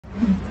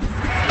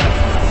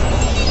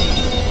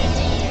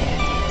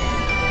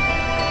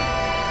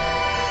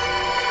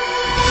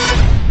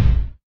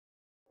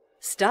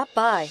Stop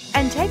by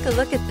and take a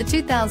look at the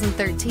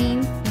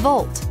 2013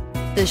 Volt.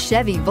 The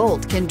Chevy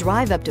Volt can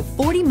drive up to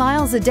 40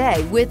 miles a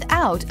day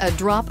without a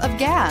drop of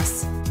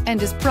gas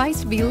and is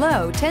priced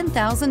below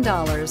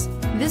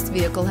 $10,000. This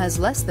vehicle has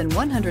less than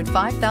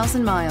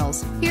 105,000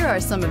 miles. Here are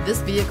some of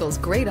this vehicle's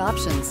great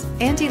options: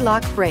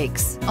 anti-lock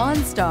brakes,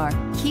 OnStar,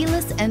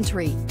 keyless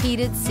entry,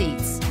 heated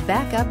seats,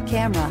 backup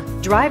camera,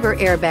 driver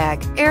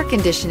airbag, air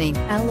conditioning,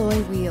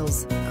 alloy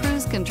wheels,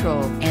 cruise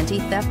control,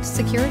 anti-theft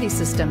security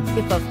system.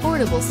 If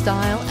affordable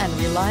style and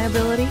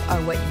reliability are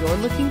what you're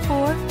looking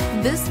for,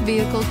 this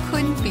vehicle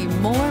couldn't be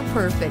more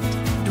perfect.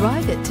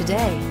 Drive it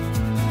today.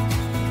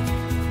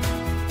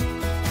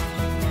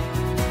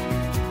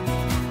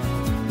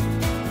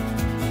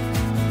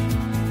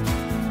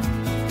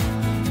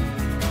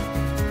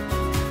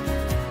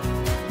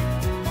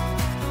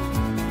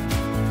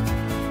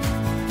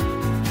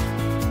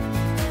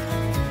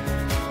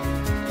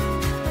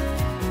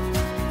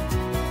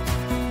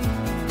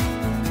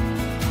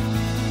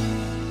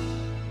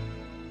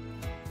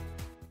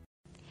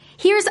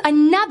 Here's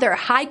another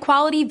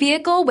high-quality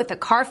vehicle with a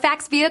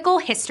Carfax Vehicle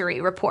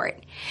History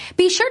Report.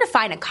 Be sure to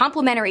find a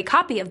complimentary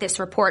copy of this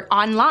report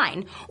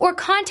online or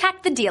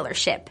contact the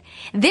dealership.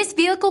 This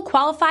vehicle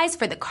qualifies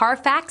for the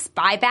Carfax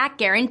Buyback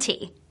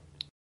Guarantee.